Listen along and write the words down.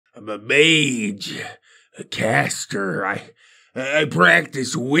I'm a mage, a caster. I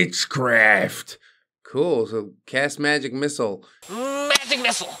practice witchcraft. Cool, so cast magic missile. Magic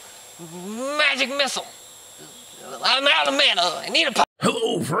missile! Magic missile! I'm out of mana. I need a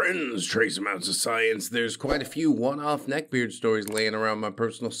Hello, friends. Trace amounts of science. There's quite a few one-off Neckbeard stories laying around my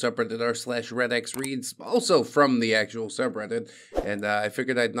personal subreddit r/ReddX reads, also from the actual subreddit, and I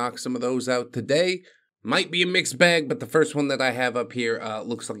figured I'd knock some of those out today. Might be a mixed bag, but the first one that I have up here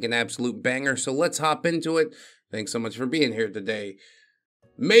looks like an absolute banger, so let's hop into it. Thanks so much for being here today.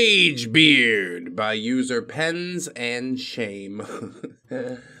 Magebeard by user Pens and Shame.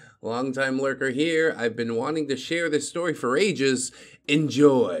 Longtime lurker here. I've been wanting to share this story for ages.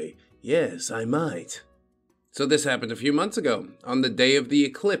 Enjoy. Yes, I might. So this happened a few months ago, on the day of the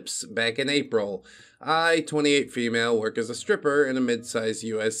eclipse back in April. I, 28 female, work as a stripper in a mid-sized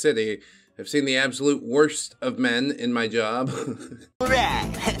US city. I've seen the absolute worst of men in my job.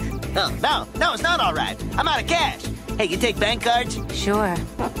 Alright. No, it's not alright. I'm out of cash. Hey, you take bank cards? Sure.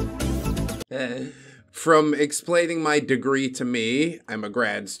 From explaining my degree to me, I'm a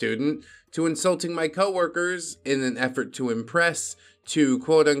grad student, to insulting my coworkers in an effort to impress, to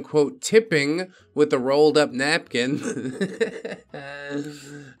quote-unquote tipping with a rolled-up napkin.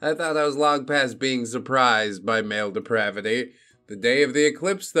 I thought I was long past being surprised by male depravity. The day of the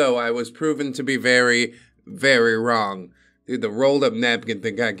eclipse, though, I was proven to be very, very wrong. Dude, the rolled-up napkin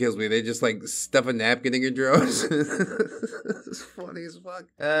thing kind of kills me. They just, like, stuff a napkin in your drawers. It's funny as fuck.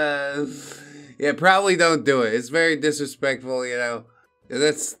 Yeah, probably don't do it. It's very disrespectful, you know.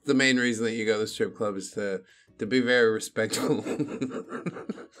 That's the main reason that you go to the strip club, is to be very respectful.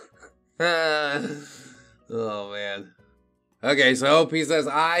 Oh, man. Okay, so OP says,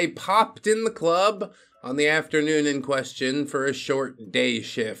 I popped in the club on the afternoon in question for a short day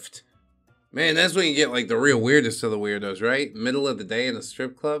shift. Man, that's when you get, like, the real weirdest of the weirdos, right? Middle of the day in a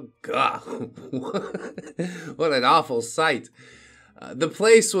strip club? God, what an awful sight. The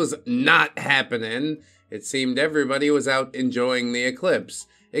place was not happening. It seemed everybody was out enjoying the eclipse.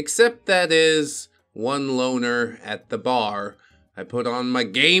 Except, that is, one loner at the bar. I put on my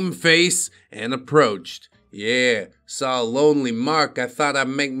game face and approached. Yeah, saw a lonely mark. I thought I'd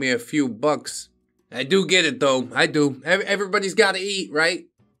make me a few bucks. I do get it, though. I do. Everybody's got to eat, right?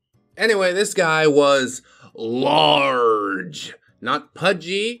 Anyway, this guy was large. Not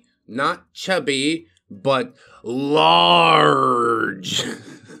pudgy, not chubby, but large.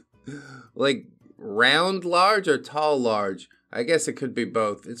 Like, round large or tall large? I guess it could be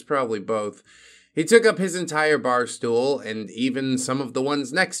both. It's probably both. He took up his entire bar stool, and even some of the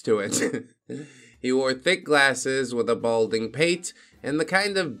ones next to it. He wore thick glasses with a balding pate, and the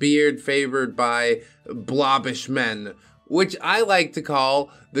kind of beard favored by blobbish men, which I like to call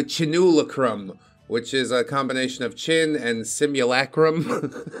the chinulacrum, which is a combination of chin and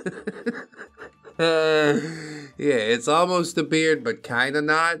simulacrum. Yeah, it's almost a beard, but kinda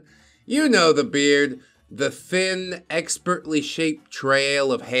not. You know the beard, the thin, expertly shaped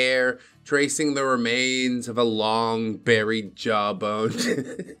trail of hair tracing the remains of a long buried jawbone,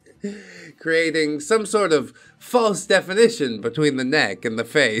 creating some sort of false definition between the neck and the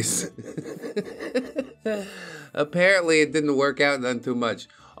face. Apparently it didn't work out none too much.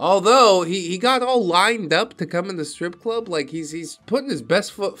 Although, he got all lined up to come in the strip club, like he's putting his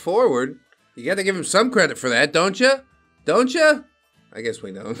best foot forward. You gotta give him some credit for that, don't you? Don't you? I guess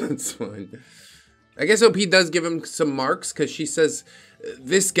we don't. That's fine. I guess OP does give him some marks, because she says,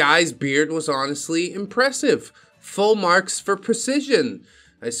 this guy's beard was honestly impressive. Full marks for precision.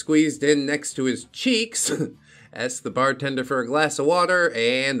 I squeezed in next to his cheeks, asked the bartender for a glass of water,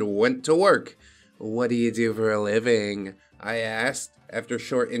 and went to work. What do you do for a living? I asked, after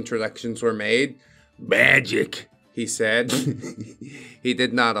short introductions were made. Magic, he said. He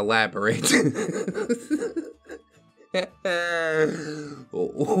did not elaborate.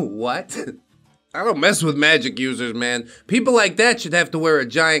 What? I don't mess with magic users, man. People like that should have to wear a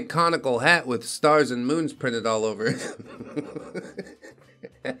giant conical hat with stars and moons printed all over it.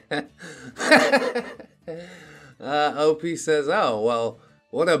 OP says, oh, well,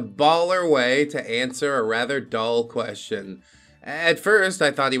 what a baller way to answer a rather dull question. At first,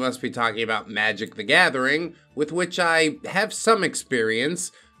 I thought he must be talking about Magic the Gathering, with which I have some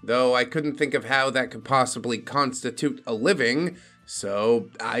experience, though I couldn't think of how that could possibly constitute a living, so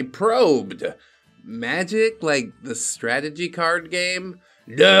I probed. Magic, like the strategy card game?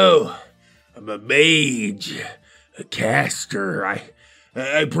 No, I'm a mage, a caster.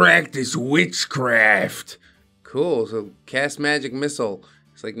 I practice witchcraft. Cool, so cast magic missile.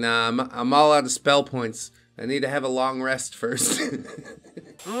 It's like, nah, I'm all out of spell points. I need to have a long rest first.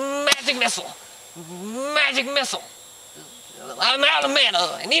 magic missile! Magic missile! I'm out of mana.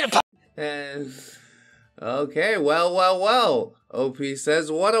 I need a Okay, well. OP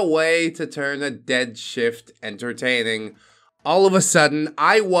says, what a way to turn a dead shift entertaining. All of a sudden,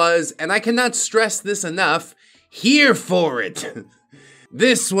 I was, and I cannot stress this enough, here for it.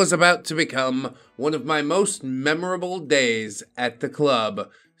 This was about to become one of my most memorable days at the club,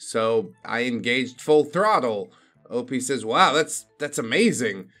 so I engaged full throttle. OP says, wow, that's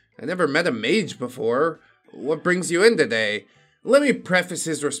amazing. I never met a mage before. What brings you in today? Let me preface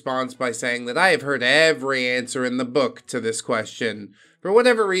his response by saying that I have heard every answer in the book to this question. For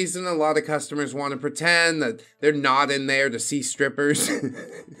whatever reason, a lot of customers want to pretend that they're not in there to see strippers.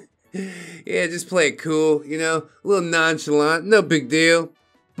 Yeah, just play it cool, you know, a little nonchalant, no big deal.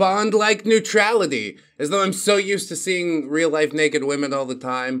 Bond-like neutrality, as though I'm so used to seeing real-life naked women all the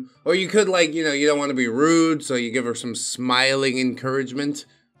time. Or you could, like, you know, you don't want to be rude, so you give her some smiling encouragement.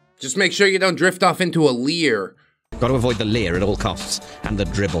 Just make sure you don't drift off into a leer. Got to avoid the leer at all costs, and the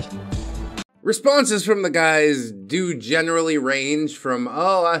dribble. Responses from the guys do generally range from,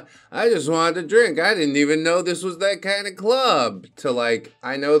 oh, I just wanted to drink, I didn't even know this was that kind of club, to like,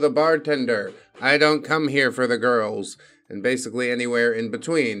 I know the bartender, I don't come here for the girls, and basically anywhere in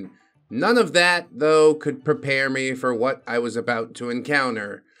between. None of that, though, could prepare me for what I was about to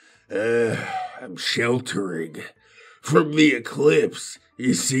encounter. I'm sheltering from the eclipse,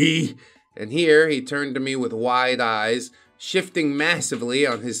 you see? And here he turned to me with wide eyes, shifting massively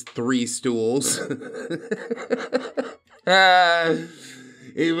on his 3 stools.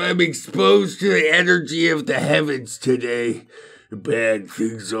 If I'm exposed to the energy of the heavens today, bad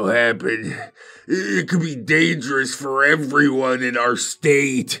things will happen. It could be dangerous for everyone in our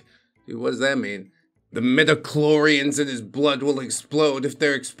state. Dude, what does that mean? The midichlorians in his blood will explode if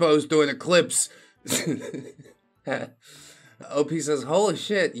they're exposed to an eclipse. OP says, holy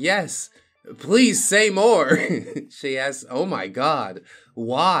shit, yes. Please say more. She asks, oh my god,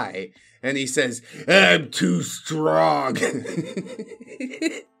 why? And he says, I'm too strong.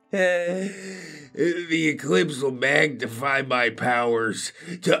 The eclipse will magnify my powers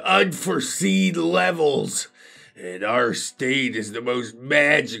to unforeseen levels. And our state is the most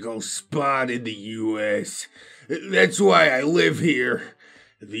magical spot in the U.S. That's why I live here.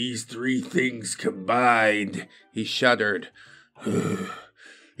 These 3 things combined, he shuddered.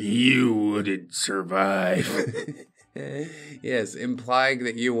 You wouldn't survive. Yes, implying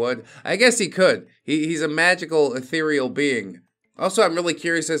that you would. I guess he could. He's a magical, ethereal being. Also, I'm really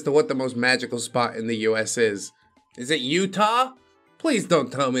curious as to what the most magical spot in the U.S. is. Is it Utah? Please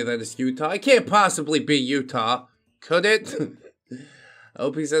don't tell me that it's Utah. It can't possibly be Utah. Could it?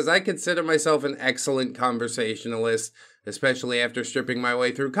 OP says, I consider myself an excellent conversationalist, especially after stripping my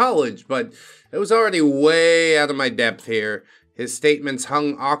way through college, but it was already way out of my depth here. His statements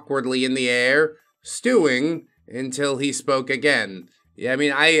hung awkwardly in the air, stewing until he spoke again. Yeah, I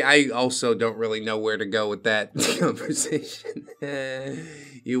mean, I also don't really know where to go with that conversation.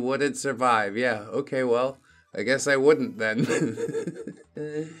 You wouldn't survive. Yeah, okay, well, I guess I wouldn't then.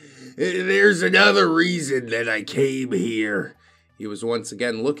 There's another reason that I came here. He was once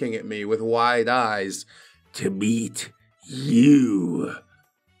again looking at me with wide eyes. To meet you.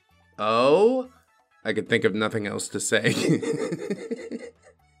 Oh? I could think of nothing else to say.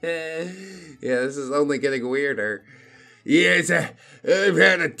 Yeah, this is only getting weirder. Yes, I've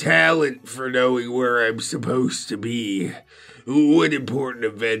had a talent for knowing where I'm supposed to be, when important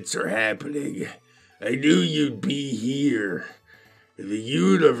events are happening. I knew you'd be here. The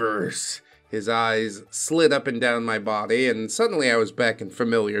universe. His eyes slid up and down my body, and suddenly I was back in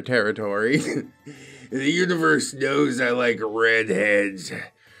familiar territory. The universe knows I like redheads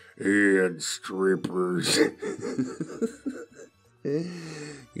and strippers.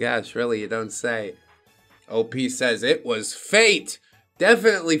 Gosh, really, you don't say. OP says it was fate.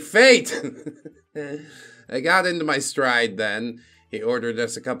 Definitely fate. I got into my stride then. He ordered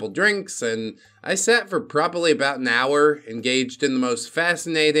us a couple drinks, and I sat for probably about an hour, engaged in the most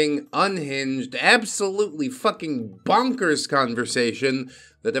fascinating, unhinged, absolutely fucking bonkers conversation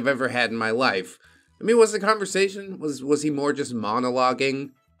that I've ever had in my life. I mean, was the conversation, was he more just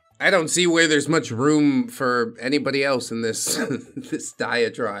monologuing? I don't see where there's much room for anybody else in this, this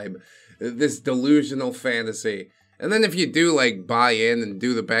diatribe, this delusional fantasy. And then if you do, like, buy in and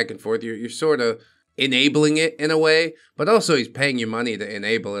do the back and forth, you're sort of enabling it in a way, but also he's paying you money to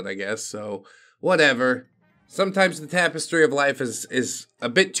enable it, I guess, so whatever. Sometimes the tapestry of life is a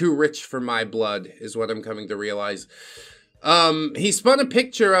bit too rich for my blood, is what I'm coming to realize. He spun a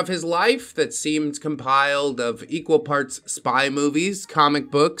picture of his life that seemed compiled of equal parts spy movies,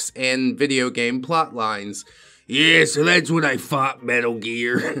 comic books, and video game plot lines. Yeah, so that's when I fought Metal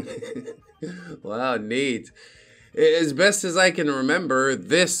Gear. Wow, neat. As best as I can remember,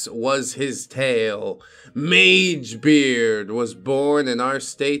 this was his tale. Magebeard was born in our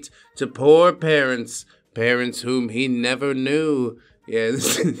state to poor parents, parents whom he never knew. Yeah,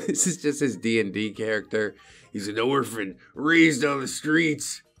 this is just his D&D character. He's an orphan, raised on the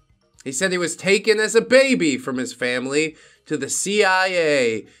streets. He said he was taken as a baby from his family to the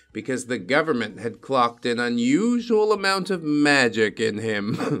CIA because the government had clocked an unusual amount of magic in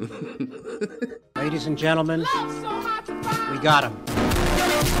him. Ladies and gentlemen, we got him.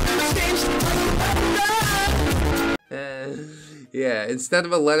 Yeah, instead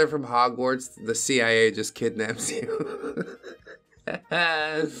of a letter from Hogwarts, the CIA just kidnaps you.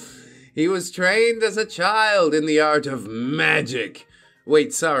 He was trained as a child in the art of magic.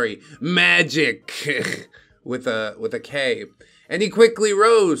 Wait, sorry, Magick, with a K. And he quickly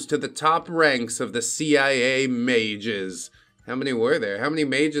rose to the top ranks of the CIA mages. How many were there? How many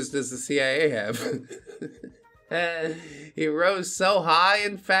mages does the CIA have? He rose so high,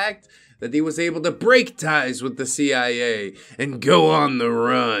 in fact, that he was able to break ties with the CIA and go on the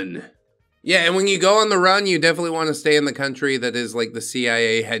run. Yeah, and when you go on the run, you definitely want to stay in the country that is like the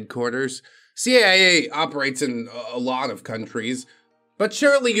CIA headquarters. CIA operates in a lot of countries, but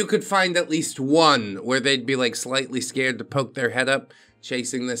surely you could find at least one where they'd be like slightly scared to poke their head up,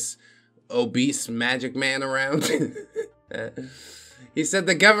 chasing this obese magic man around. He said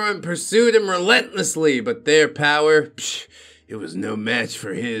the government pursued him relentlessly, but their power, it was no match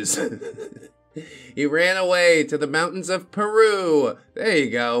for his. He ran away to the mountains of Peru, there you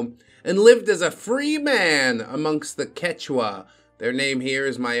go, and lived as a free man amongst the Quechua. Their name here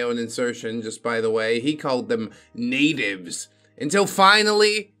is my own insertion, just by the way. He called them natives. Until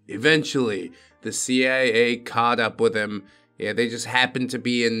finally, eventually, the CIA caught up with him. Yeah, they just happened to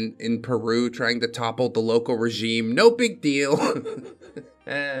be in Peru trying to topple the local regime. No big deal.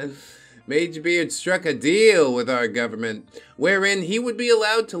 Magebeard struck a deal with our government, wherein he would be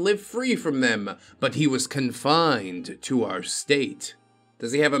allowed to live free from them, but he was confined to our state.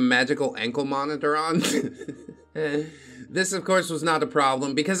 Does he have a magical ankle monitor on? This, of course, was not a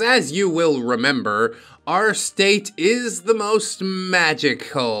problem, because as you will remember, our state is the most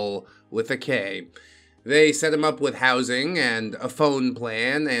magical, with a K. They set him up with housing and a phone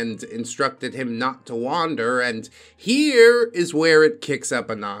plan and instructed him not to wander, and here is where it kicks up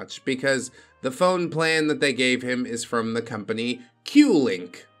a notch, because the phone plan that they gave him is from the company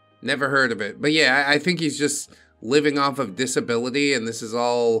Q-Link. Never heard of it, but yeah, I think he's just living off of disability, and this is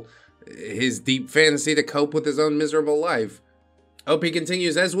all his deep fantasy to cope with his own miserable life. OP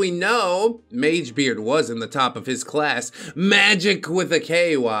continues, as we know, Magebeard was in the top of his class, Magick with a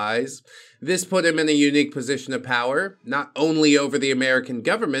K wise. This put him in a unique position of power, not only over the American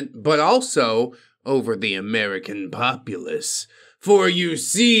government, but also over the American populace. For you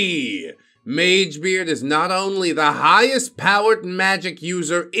see, Magebeard is not only the highest powered magic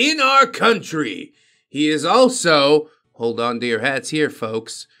user in our country, he is also, hold on to your hats here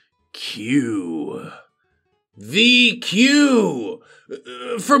folks, Q. The Q!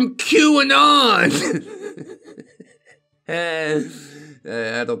 From QAnon!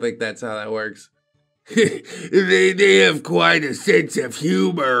 I don't think that's how that works. They have quite a sense of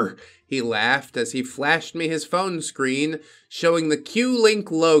humor. He laughed as he flashed me his phone screen, showing the Q-Link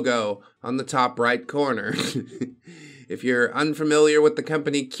logo on the top right corner. If you're unfamiliar with the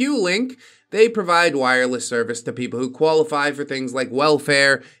company Q-Link, they provide wireless service to people who qualify for things like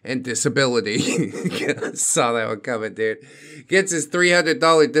welfare and disability. Saw that one coming, dude. Gets his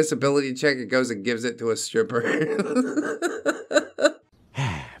 $300 disability check and goes and gives it to a stripper.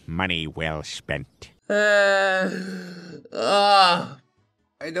 Money well spent. I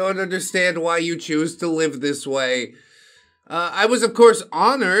don't understand why you choose to live this way. I was, of course,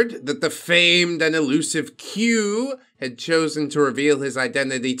 honored that the famed and elusive Q had chosen to reveal his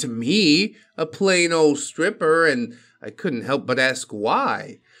identity to me, a plain old stripper, and I couldn't help but ask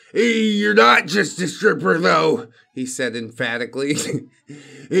why. You're not just a stripper, though, he said emphatically.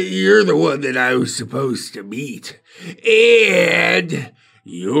 You're the one that I was supposed to meet. And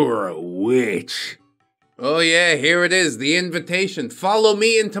you're a witch. Oh yeah, here it is, the invitation. Follow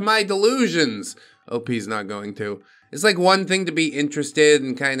me into my delusions. OP's not going to. It's like one thing to be interested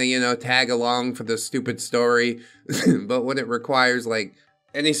and kind of, tag along for the stupid story. But when it requires, like,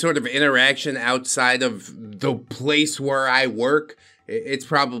 any sort of interaction outside of the place where I work, it's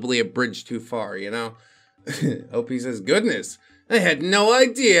probably a bridge too far, OP says, goodness, I had no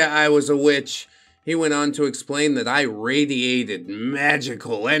idea I was a witch. He went on to explain that I radiated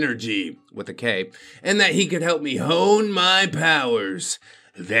magical energy, with a K, and that he could help me hone my powers.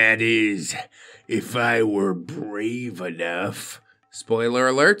 That is, if I were brave enough. Spoiler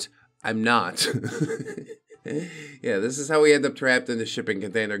alert, I'm not. Yeah, this is how we end up trapped in the shipping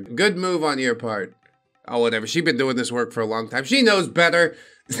container. Good move on your part. Oh, whatever. She's been doing this work for a long time. She knows better.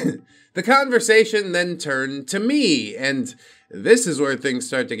 The conversation then turned to me, and this is where things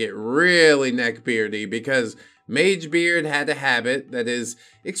start to get really neckbeardy, because Magebeard had a habit that is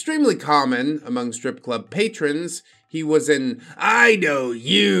extremely common among strip club patrons. He was an "I know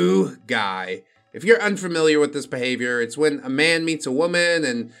you" guy. If you're unfamiliar with this behavior, it's when a man meets a woman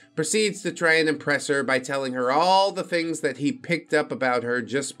and proceeds to try and impress her by telling her all the things that he picked up about her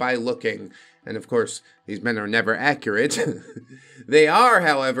just by looking. And of course, these men are never accurate. They are,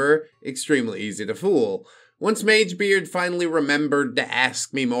 however, extremely easy to fool. Once Magebeard finally remembered to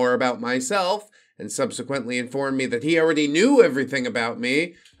ask me more about myself, and subsequently informed me that he already knew everything about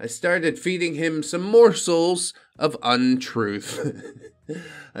me, I started feeding him some morsels of untruth.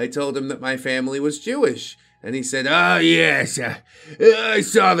 I told him that my family was Jewish, and he said, "Oh, yes, I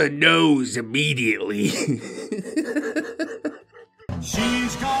saw the nose immediately."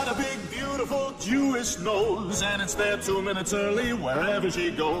 She's got a big, beautiful Jewish nose, and it's there 2 minutes early wherever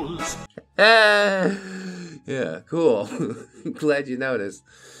she goes. Yeah, cool. Glad you noticed.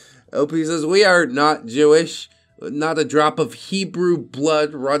 OP says, "We are not Jewish. Not a drop of Hebrew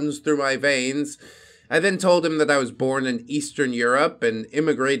blood runs through my veins." I then told him that I was born in Eastern Europe and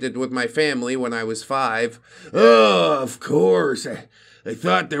immigrated with my family when I was 5. "Oh, of course. I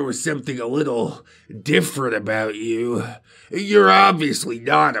thought there was something a little different about you. You're obviously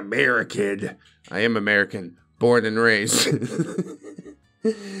not American." I am American, born and raised.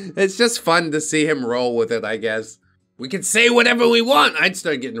 It's just fun to see him roll with it, I guess. We can say whatever we want. I'd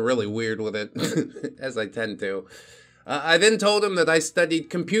start getting really weird with it, as I tend to. I then told him that I studied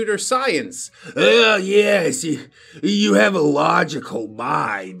computer science. "Oh, yes, you have a logical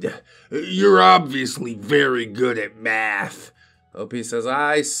mind. You're obviously very good at math." OP says,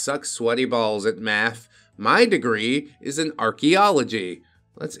 "I suck sweaty balls at math. My degree is in archaeology."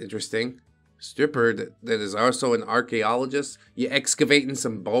 That's interesting. Stripper that is also an archaeologist. You excavating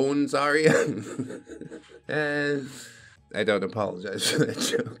some bones, are you? I don't apologize for that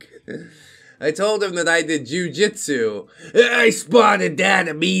joke. I told him that I did jujitsu. "I spotted that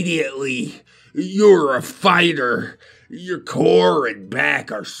immediately. You're a fighter. Your core and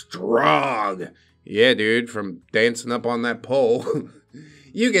back are strong." Yeah, dude, from dancing up on that pole.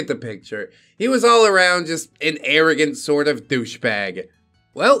 You get the picture. He was all around just an arrogant sort of douchebag.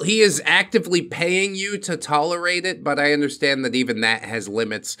 Well, he is actively paying you to tolerate it, but I understand that even that has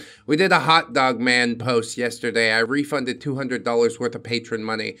limits. We did a hot dog man post yesterday. I refunded $200 worth of patron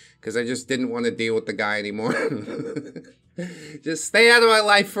money because I just didn't want to deal with the guy anymore. Just stay out of my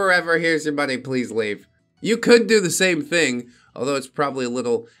life forever. Here's your money. Please leave. You could do the same thing, although it's probably a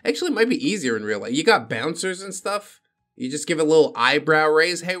little... Actually, it might be easier in real life. You got bouncers and stuff. You just give a little eyebrow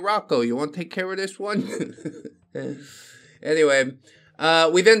raise. "Hey, Rocco, you want to take care of this one?" Anyway...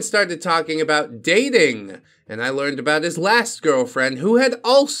 we then started talking about dating, and I learned about his last girlfriend, who had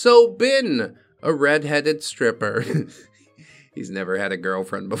also been a red-headed stripper. He's never had a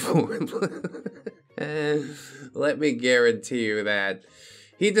girlfriend before. Let me guarantee you that.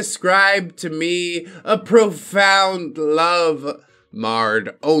 He described to me a profound love,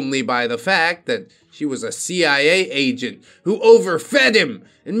 marred only by the fact that she was a CIA agent who overfed him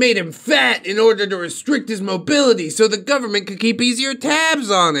and made him fat in order to restrict his mobility so the government could keep easier tabs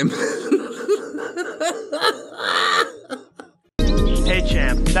on him. Hey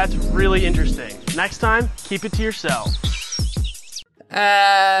champ, that's really interesting. Next time, keep it to yourself.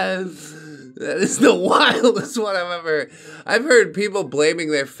 That is the wildest one I've heard people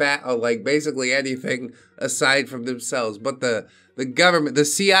blaming their fat on like basically anything aside from themselves, but the government, the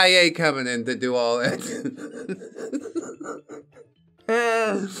CIA coming in to do all that.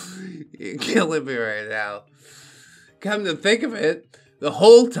 You're killing me right now. Come to think of it, the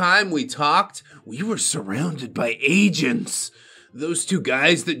whole time we talked, we were surrounded by agents. Those 2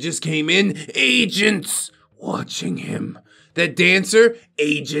 guys that just came in, agents, watching him. That dancer,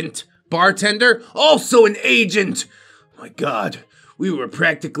 agent. Bartender, also an agent. My God, we were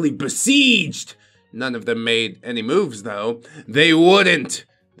practically besieged. None of them made any moves, though. They wouldn't.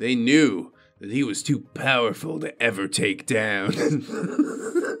 They knew that he was too powerful to ever take down.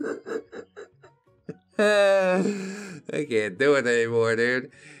 I can't do it anymore,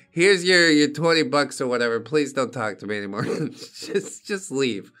 dude. Here's your $20 or whatever. Please don't talk to me anymore. just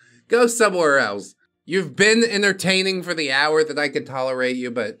leave. Go somewhere else. You've been entertaining for the hour that I could tolerate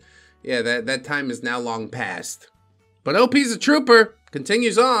you, but yeah, that time is now long past. But OP's a trooper.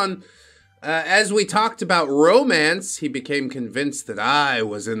 Continues on. As we talked about romance, he became convinced that I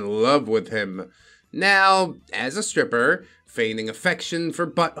was in love with him. Now, as a stripper, Feigning affection for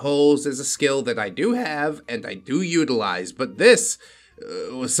buttholes is a skill that I do have and I do utilize, but this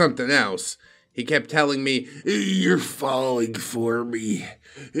was something else. He kept telling me, "You're falling for me.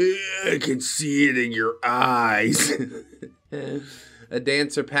 I can see it in your eyes." A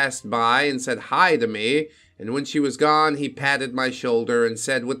dancer passed by and said hi to me, and when she was gone, he patted my shoulder and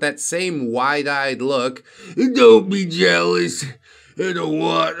said with that same wide-eyed look, "Don't be jealous. I don't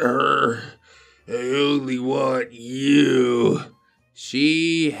want her. I only want you."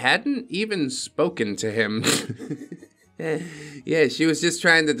 She hadn't even spoken to him. Yeah, she was just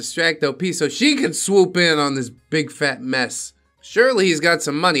trying to distract OP so she could swoop in on this big fat mess. Surely he's got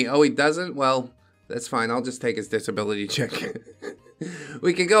some money. Oh, he doesn't? Well, that's fine. I'll just take his disability check.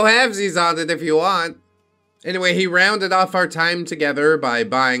 We can go halvesies on it if you want. Anyway, he rounded off our time together by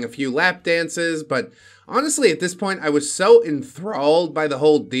buying a few lap dances, but honestly, at this point, I was so enthralled by the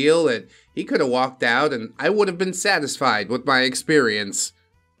whole deal that he could have walked out and I would have been satisfied with my experience.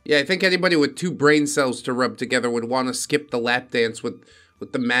 Yeah, I think anybody with 2 brain cells to rub together would want to skip the lap dance with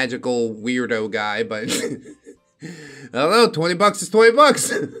the magical weirdo guy, but I don't know, 20 bucks is 20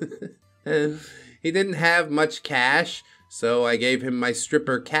 bucks. He didn't have much cash, so I gave him my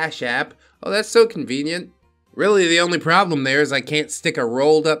stripper cash app. Oh, that's so convenient. Really, the only problem there is I can't stick a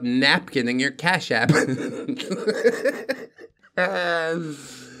rolled up napkin in your cash app.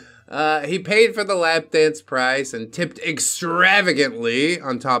 He paid for the lap dance price and tipped extravagantly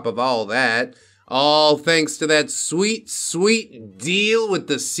on top of all that. All thanks to that sweet, sweet deal with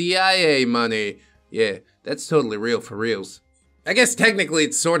the CIA money. Yeah, that's totally real for reals. I guess technically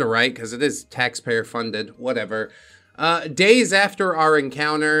it's sort of right because it is taxpayer funded, whatever. Days after our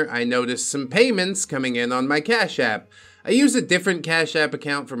encounter, I noticed some payments coming in on my Cash App. I use a different Cash App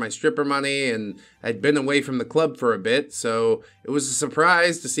account for my stripper money, and I'd been away from the club for a bit, so it was a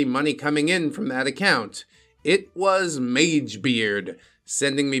surprise to see money coming in from that account. It was Magebeard,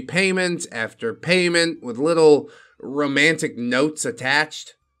 sending me payment after payment with little romantic notes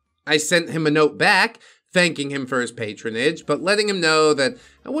attached. I sent him a note back, thanking him for his patronage, but letting him know that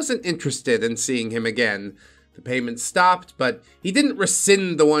I wasn't interested in seeing him again. The payment stopped, but he didn't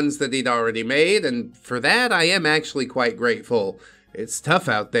rescind the ones that he'd already made, and for that I am actually quite grateful. It's tough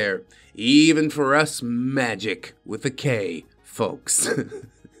out there, even for us Magick with a K, folks.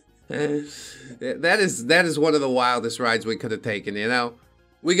 That is one of the wildest rides we could have taken, you know?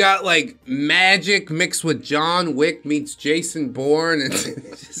 We got like Magick mixed with John Wick meets Jason Bourne, and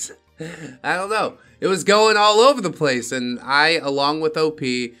just, I don't know. It was going all over the place, and I, along with OP,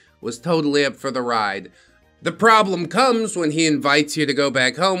 was totally up for the ride. The problem comes when he invites you to go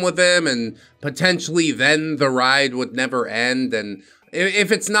back home with him, and potentially then the ride would never end, and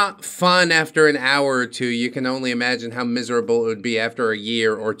if it's not fun after an hour or two, you can only imagine how miserable it would be after a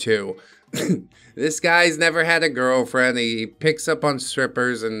year or two. This guy's never had a girlfriend, he picks up on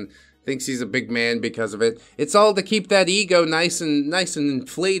strippers and thinks he's a big man because of it. It's all to keep that ego nice and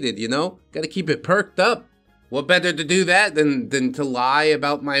inflated, you know? Gotta keep it perked up. What better to do that than to lie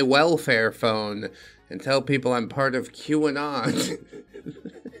about my welfare phone and tell people I'm part of QAnon.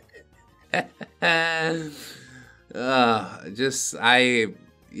 Just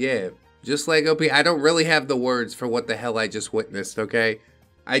like OP, I don't really have the words for what the hell I just witnessed, okay?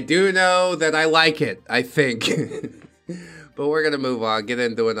 I do know that I like it, I think. But we're gonna move on, get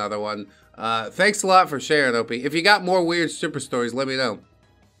into another one. Thanks a lot for sharing, OP. If you got more weird stripper stories, let me know.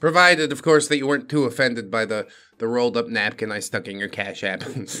 Provided, of course, that you weren't too offended by the rolled up napkin I stuck in your Cash App.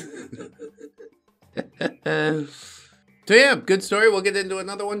 So yeah, good story. We'll get into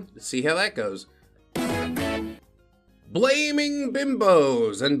another one. Let's see how that goes. Blaming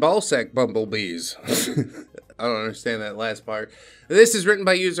bimbos and ballsack bumblebees. I don't understand that last part. This is written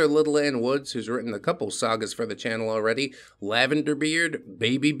by user Little Ann Woods, who's written a couple sagas for the channel already. Lavender Beard,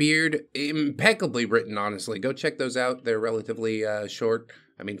 Baby Beard, impeccably written, honestly. Go check those out. They're relatively short.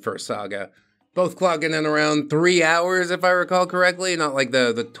 I mean, for a saga. Both clocking in around 3 hours, if I recall correctly. Not like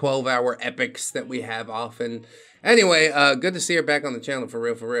the 12-hour epics that we have often. Anyway, good to see her back on the channel, for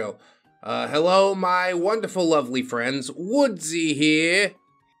real, for real. Hello, my wonderful, lovely friends. Woodsy here.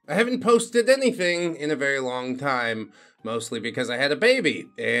 I haven't posted anything in a very long time, mostly because I had a baby,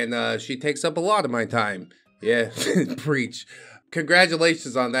 and she takes up a lot of my time. Yeah, preach.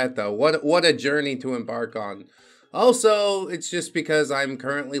 Congratulations on that, though. What a journey to embark on. Also, it's just because I'm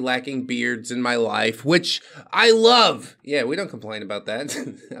currently lacking beards in my life, which I love. Yeah, we don't complain about that.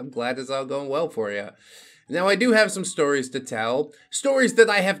 I'm glad it's all going well for you. Now, I do have some stories to tell. Stories that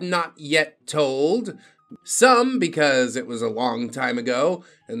I have not yet told, Some because it was a long time ago,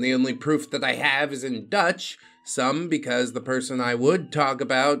 and the only proof that I have is in Dutch. Some because the person I would talk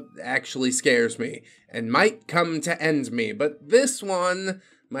about actually scares me, and might come to end me. But this one,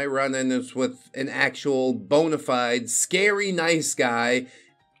 my run-in is with an actual bona fide, scary nice guy,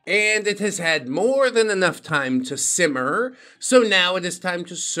 and it has had more than enough time to simmer, so now it is time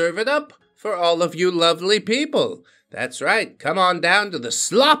to serve it up for all of you lovely people. That's right, come on down to the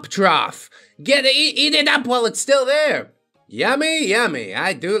slop trough. Eat it up while it's still there. Yummy, yummy.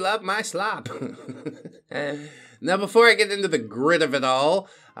 I do love my slop. Now, before I get into the grit of it all,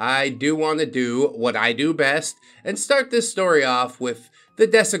 I do want to do what I do best and start this story off with the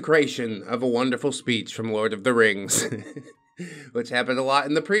desecration of a wonderful speech from Lord of the Rings, which happened a lot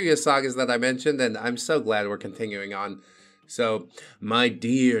in the previous sagas that I mentioned, and I'm so glad we're continuing on. So, my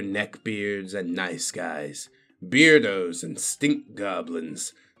dear neckbeards and nice guys, beardos and stink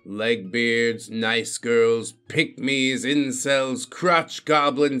goblins, legbeards, nice girls, pick-me's, incels, crotch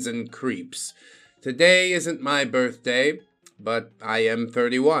goblins, and creeps. Today isn't my birthday, but I am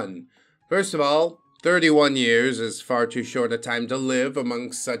 31. First of all, 31 years is far too short a time to live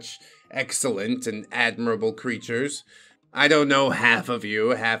amongst such excellent and admirable creatures. I don't know half of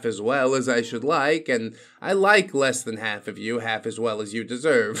you half as well as I should like, and I like less than half of you half as well as you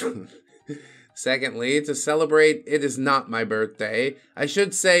deserve. Secondly, to celebrate, it is not my birthday. I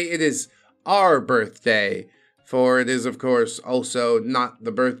should say it is our birthday, for it is, of course, also not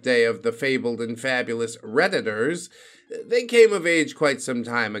the birthday of the fabled and fabulous Redditors. They came of age quite some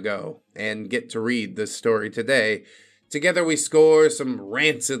time ago, and get to read this story today. Together we score some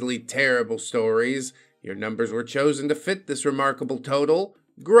rancidly terrible stories. Your numbers were chosen to fit this remarkable total.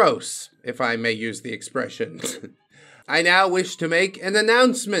 Gross, if I may use the expression. I now wish to make an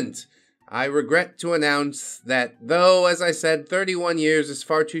announcement. I regret to announce that though, as I said, 31 years is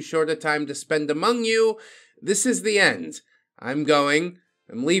far too short a time to spend among you, this is the end. I'm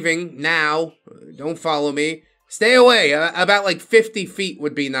leaving now. Don't follow me. Stay away. About like 50 feet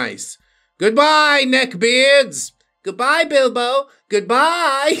would be nice. Goodbye, Neckbeards. Goodbye, Bilbo.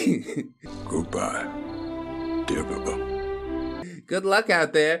 Goodbye. Goodbye, dear Bilbo. Good luck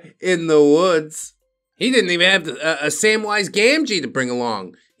out there in the woods. He didn't even have a Samwise Gamgee to bring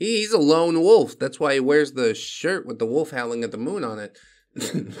along. He's a lone wolf. That's why he wears the shirt with the wolf howling at the moon on it.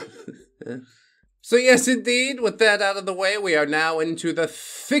 So yes, indeed, with that out of the way, we are now into the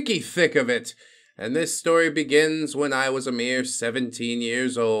thick of it. And this story begins when I was a mere 17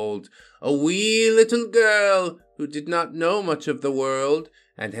 years old. A wee little girl who did not know much of the world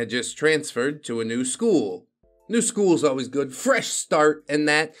and had just transferred to a new school. New school's always good. Fresh start, and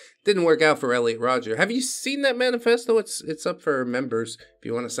that didn't work out for Elliot Rodger. Have you seen that manifesto? It's up for members. If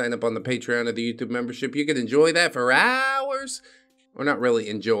you want to sign up on the Patreon or the YouTube membership, you can enjoy that for hours. Or not really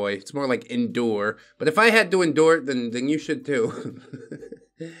enjoy. It's more like endure. But if I had to endure it, then you should too.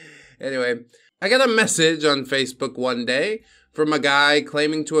 Anyway, I got a message on Facebook one day from a guy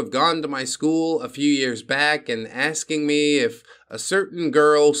claiming to have gone to my school a few years back and asking me if a certain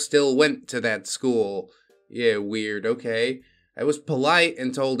girl still went to that school. Yeah, weird, okay. I was polite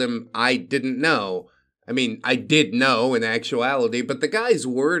and told him I didn't know. I mean, I did know in actuality, but the guy's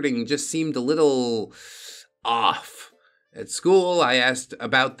wording just seemed a little off. At school, I asked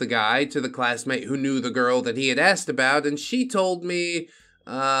about the guy to the classmate who knew the girl that he had asked about, and she told me,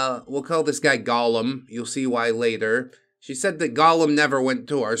 we'll call this guy Gollum. You'll see why later. She said that Gollum never went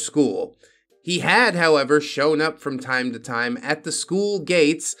to our school. He had, however, shown up from time to time at the school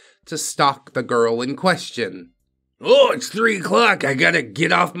gates to stalk the girl in question. Oh, it's 3 o'clock. I gotta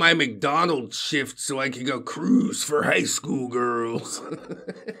get off my McDonald's shift so I can go cruise for high school girls.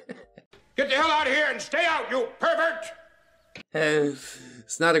 Get the hell out of here and stay out, you pervert!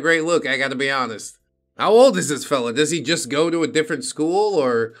 It's not a great look, I gotta be honest. How old is this fella? Does he just go to a different school,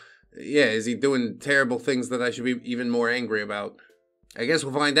 or, yeah, is he doing terrible things that I should be even more angry about? I guess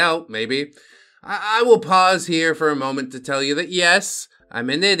we'll find out, maybe. I will pause here for a moment to tell you that yes, I'm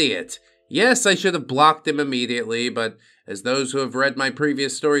an idiot. Yes, I should have blocked him immediately, but as those who have read my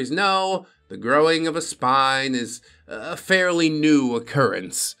previous stories know, the growing of a spine is a fairly new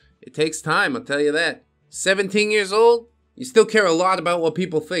occurrence. It takes time, I'll tell you that. 17 years old? You still care a lot about what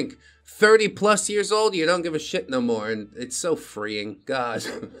people think. 30 plus years old, you don't give a shit no more, and it's so freeing. God,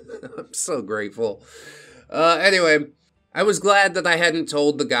 I'm so grateful. Anyway, I was glad that I hadn't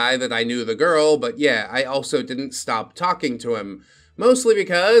told the guy that I knew the girl, but yeah, I also didn't stop talking to him. Mostly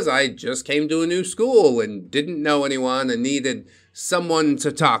because I just came to a new school and didn't know anyone and needed someone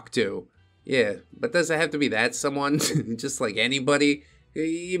to talk to. Yeah, but does it have to be that someone? Just like anybody?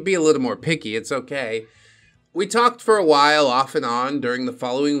 You'd be a little more picky, it's okay. We talked for a while off and on during the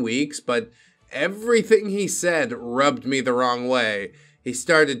following weeks, but everything he said rubbed me the wrong way. He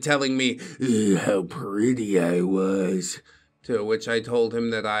started telling me how pretty I was. To which I told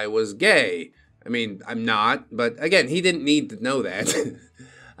him that I was gay. I mean, I'm not, but again, he didn't need to know that.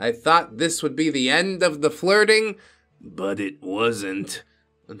 I thought this would be the end of the flirting, but it wasn't.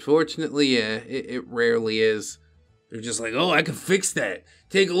 Unfortunately, yeah, it rarely is. They're just like, oh, I can fix that.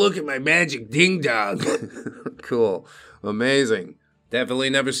 Take a look at my magic ding-dong. Cool. Amazing. Definitely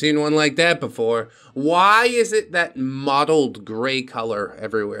never seen one like that before. Why is it that mottled gray color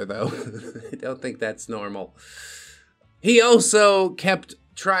everywhere, though? I don't think that's normal. He also kept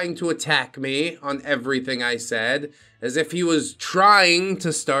trying to attack me on everything I said, as if he was trying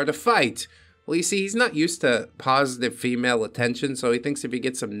to start a fight. Well, you see, he's not used to positive female attention, so he thinks if he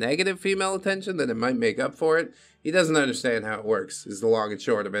gets some negative female attention, then it might make up for it. He doesn't understand how it works, is the long and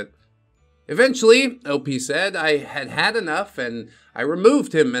short of it. Eventually, OP said I had had enough, and I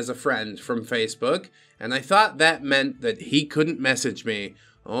removed him as a friend from Facebook, and I thought that meant that he couldn't message me.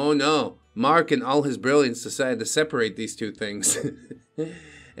 Oh no, Mark in all his brilliance decided to separate these two things.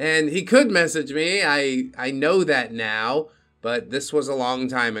 And he could message me, I know that now, but this was a long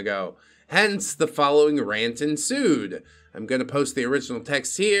time ago. Hence, the following rant ensued. I'm going to post the original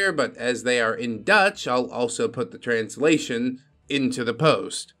text here, but as they are in Dutch, I'll also put the translation into the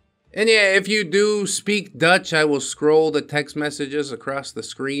post. And yeah, if you do speak Dutch, I will scroll the text messages across the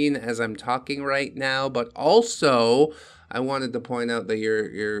screen as I'm talking right now, but also I wanted to point out that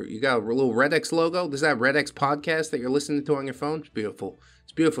you got a little ReddX logo. Does that ReddX podcast that you're listening to on your phone? It's beautiful.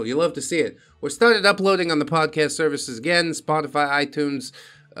 It's beautiful. You love to see it. We're started uploading on the podcast services again, Spotify, iTunes,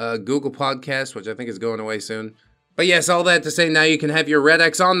 Google Podcasts, which I think is going away soon. But yes, all that to say, now you can have your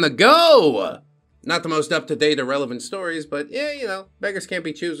ReddX on the go! Not the most up-to-date or relevant stories, but yeah, you know, beggars can't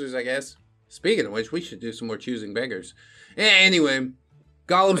be choosers, I guess. Speaking of which, we should do some more choosing beggars. Anyway,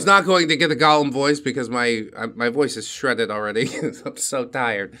 Gollum's not going to get a Gollum voice because my voice is shredded already. I'm so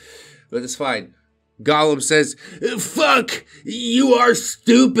tired, but it's fine. Gollum says, fuck, you are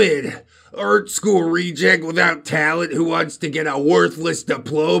stupid. Art school reject without talent who wants to get a worthless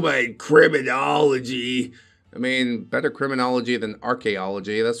diploma in criminology. I mean, better criminology than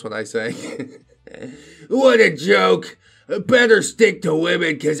archaeology, that's what I say. What a joke. Better stick to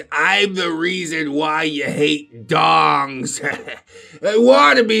women, because I'm the reason why you hate dongs. I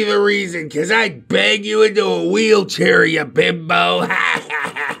want to be the reason, because I'd bang you into a wheelchair, you bimbo.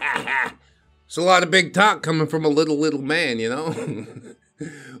 It's a lot of big talk coming from a little man, you know?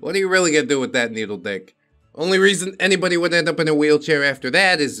 What are you really going to do with that needle dick? Only reason anybody would end up in a wheelchair after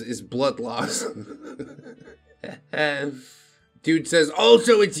that is blood loss. Dude says,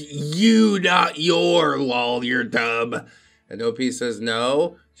 also it's you, not your, lol, you're dumb. And OP says,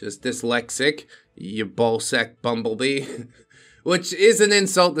 no, just dyslexic, you ballsack bumblebee. Which is an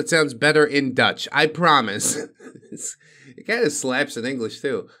insult that sounds better in Dutch, I promise. It kind of slaps in English,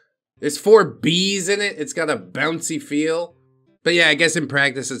 too. There's 4 B's in it, it's got a bouncy feel. But yeah, I guess in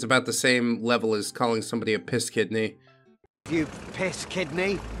practice it's about the same level as calling somebody a piss kidney. You piss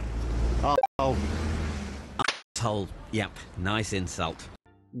kidney? Oh. Asshole. Yep, nice insult.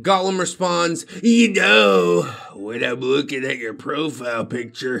 Gollum responds, you know, when I'm looking at your profile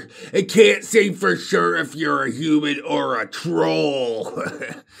picture, I can't say for sure if you're a human or a troll.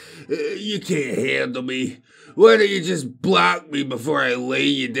 You can't handle me. Why don't you just block me before I lay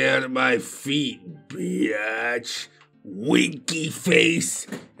you down at my feet, biatch? Winky face.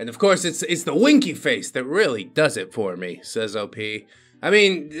 And of course, it's the winky face that really does it for me, says OP. I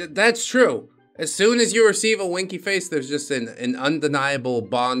mean, that's true. As soon as you receive a winky face, there's just an undeniable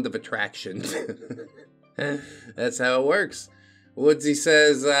bond of attraction. That's how it works. Woodsy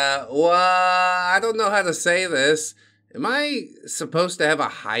says, well, I don't know how to say this. Am I supposed to have a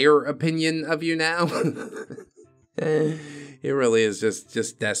higher opinion of you now? He really is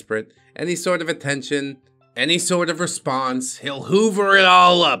just desperate. Any sort of attention, any sort of response, he'll hoover it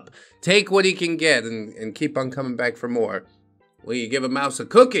all up, take what he can get, and keep on coming back for more. Well, you give a mouse a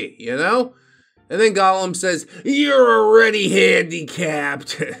cookie, you know? And then Gollum says, you're already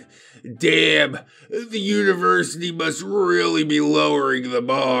handicapped. Damn, the university must really be lowering the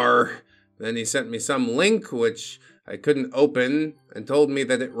bar. Then he sent me some link, which I couldn't open, and told me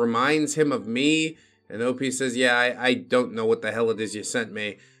that it reminds him of me. And OP says, yeah, I don't know what the hell it is you sent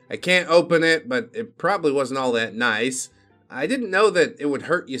me. I can't open it, but it probably wasn't all that nice. I didn't know that it would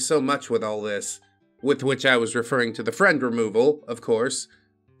hurt you so much with all this. With which I was referring to the friend removal, of course.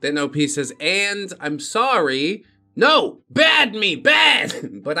 Then OP says, and I'm sorry. No, bad me,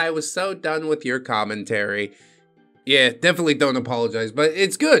 bad! But I was so done with your commentary. Yeah, definitely don't apologize, but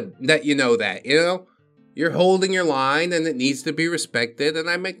it's good that you know that, you know? You're holding your line and it needs to be respected, and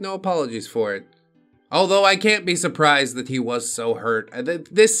I make no apologies for it. Although I can't be surprised that he was so hurt.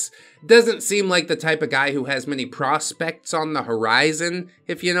 This doesn't seem like the type of guy who has many prospects on the horizon,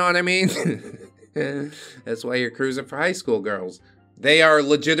 if you know what I mean. That's why you're cruising for high school girls. They are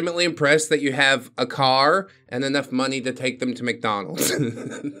legitimately impressed that you have a car and enough money to take them to McDonald's.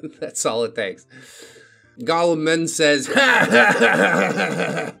 That's all it takes. Gollum then says,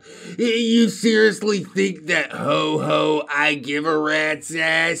 You seriously think that ho-ho I give a rat's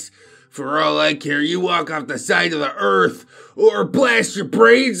ass? For all I care, you walk off the side of the earth or blast your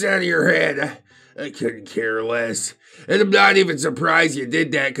brains out of your head. I couldn't care less. And I'm not even surprised you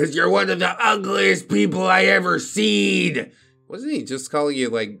did that, because you're one of the ugliest people I ever seen. Wasn't he just calling you,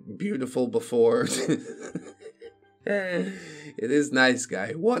 like, beautiful before? It is nice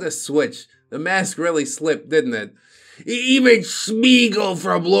guy. What a switch. The mask really slipped, didn't it? Even Smeagol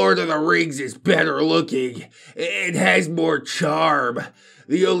from Lord of the Rings is better looking. It has more charm.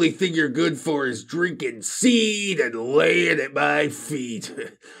 The only thing you're good for is drinking seed and laying at my feet.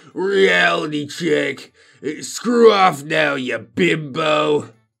 Reality check. Screw off now, you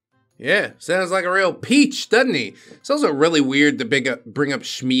bimbo. Yeah, sounds like a real peach, doesn't he? It's also really weird to bring up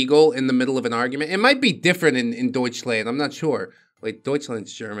Smeagol in the middle of an argument. It might be different in Deutschland, I'm not sure. Wait,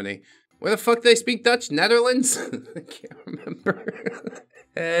 Deutschland's Germany. Where the fuck do they speak Dutch? Netherlands? I can't remember.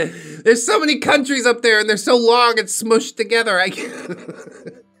 There's so many countries up there and they're so long and smushed together.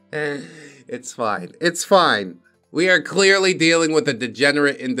 It's fine. It's fine. We are clearly dealing with a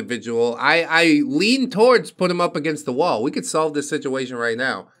degenerate individual. I lean towards put him up against the wall. We could solve this situation right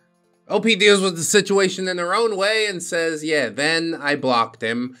now. OP deals with the situation in her own way and says, yeah, then I blocked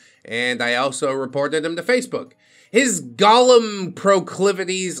him and I also reported him to Facebook. His Gollum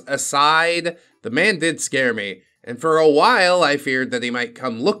proclivities aside, the man did scare me. And for a while, I feared that he might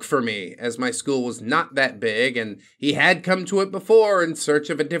come look for me, as my school was not that big, and he had come to it before in search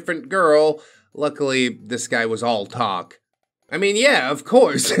of a different girl. Luckily, this guy was all talk. I mean, yeah, of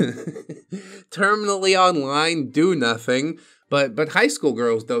course. Terminally online, do nothing. But high school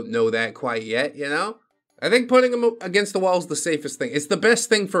girls don't know that quite yet, you know? I think putting him against the wall is the safest thing. It's the best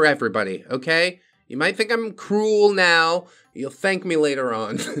thing for everybody, okay? You might think I'm cruel now. You'll thank me later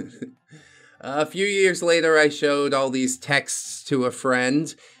on. A few years later, I showed all these texts to a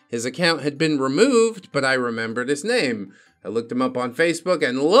friend. His account had been removed, but I remembered his name. I looked him up on Facebook,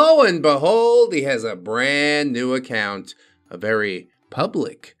 and lo and behold, he has a brand new account. A very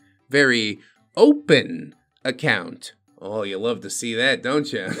public, very open account. Oh, you love to see that,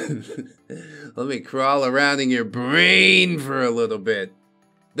 don't you? Let me crawl around in your brain for a little bit.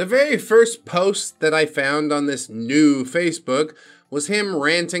 The very first post that I found on this new Facebook was him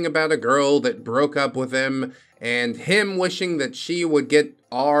ranting about a girl that broke up with him and him wishing that she would get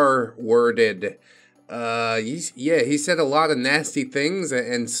R-worded. He said a lot of nasty things,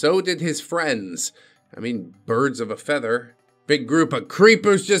 and so did his friends. I mean, birds of a feather. Big group of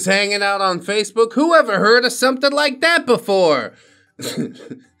creepers just hanging out on Facebook. Who ever heard of something like that before?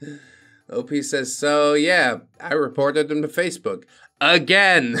 OP says, so yeah, I reported him to Facebook.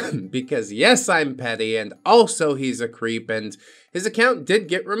 Again, because yes, I'm petty, and also he's a creep, and his account did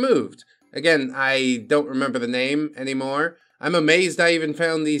get removed. Again, I don't remember the name anymore. I'm amazed I even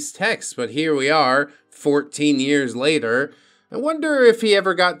found these texts, but here we are, 14 years later. I wonder if he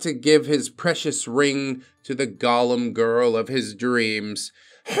ever got to give his precious ring to the Gollum girl of his dreams.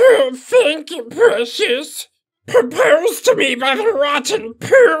 Oh, thank you, precious. Proposed to me by the rotten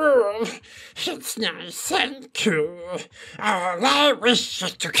pool. It's nice and cool. All I wish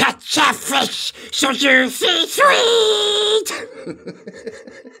is to catch a fish so juicy sweet.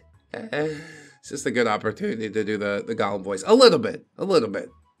 It's just a good opportunity to do the Gollum voice. A little bit.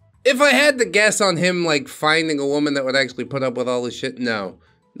 If I had to guess on him, like, finding a woman that would actually put up with all this shit, no.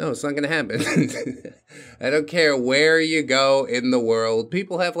 No, it's not gonna happen. I don't care where you go in the world.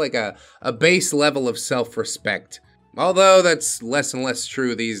 People have, like, a base level of self-respect. Although that's less and less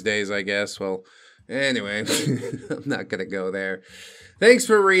true these days, I guess. Well, anyway, I'm not gonna go there. Thanks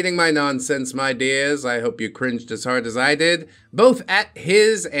for reading my nonsense, my dears. I hope you cringed as hard as I did, both at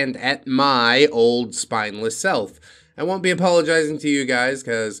his and at my old spineless self. I won't be apologizing to you guys,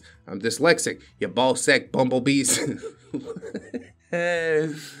 because I'm dyslexic, you ballsack bumblebees.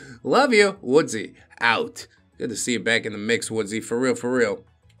 Love you, Woodsy. Out. Good to see you back in the mix, Woodsy. For real, for real.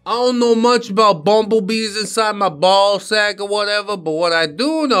 I don't know much about bumblebees inside my ball sack or whatever, but what I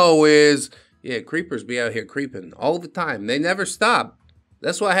do know is, yeah, creepers be out here creeping all the time. They never stop.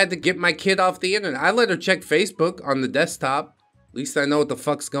 That's why I had to get my kid off the internet. I let her check Facebook on the desktop. At least I know what the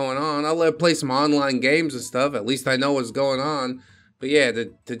fuck's going on. I'll let her play some online games and stuff. At least I know what's going on. But yeah,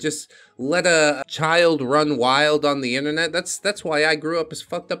 to just let a child run wild on the internet, that's why I grew up as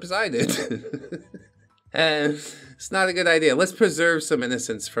fucked up as I did. It's not a good idea. Let's preserve some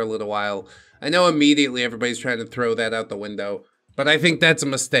innocence for a little while. I know immediately everybody's trying to throw that out the window, but I think that's a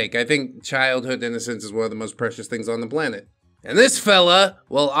mistake. I think childhood innocence is one of the most precious things on the planet. And this fella,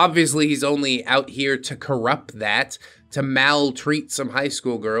 well, obviously he's only out here to corrupt that, to maltreat some high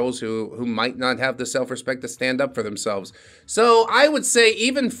school girls who might not have the self-respect to stand up for themselves. So I would say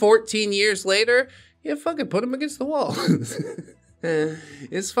even 14 years later, yeah, fucking put him against the wall.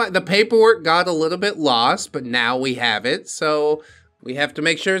 It's fine. The paperwork got a little bit lost, but now we have it, so we have to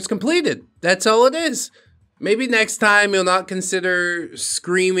make sure it's completed. That's all it is. Maybe next time you'll not consider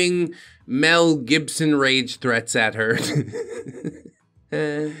screaming Mel Gibson rage threats at her.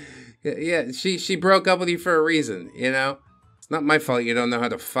 Yeah, she broke up with you for a reason, you know? It's not my fault you don't know how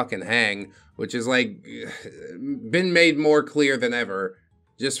to fucking hang, which is like been made more clear than ever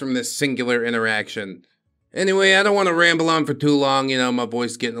just from this singular interaction. Anyway, I don't want to ramble on for too long. You know, my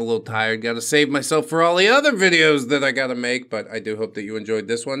voice getting a little tired. Got to save myself for all the other videos that I got to make, but I do hope that you enjoyed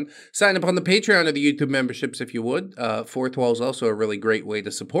this one. Sign up on the Patreon or the YouTube memberships if you would. Fourth Wall is also a really great way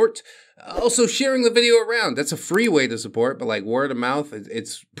to support. Also, sharing the video around. That's a free way to support, but like word of mouth,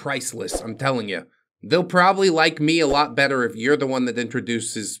 it's priceless. I'm telling you. They'll probably like me a lot better if you're the one that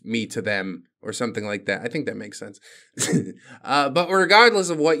introduces me to them or something like that. I think that makes sense. But regardless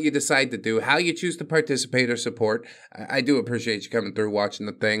of what you decide to do, how you choose to participate or support, I do appreciate you coming through, watching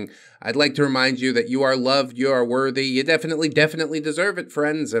the thing. I'd like to remind you that you are loved, you are worthy, you definitely deserve it,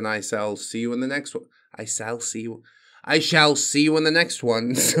 friends, and I shall see you in the next one. I shall see you in the next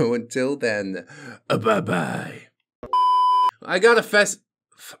one. So until then, bye-bye. I got a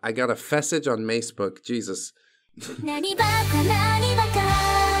message on Facebook. Jesus.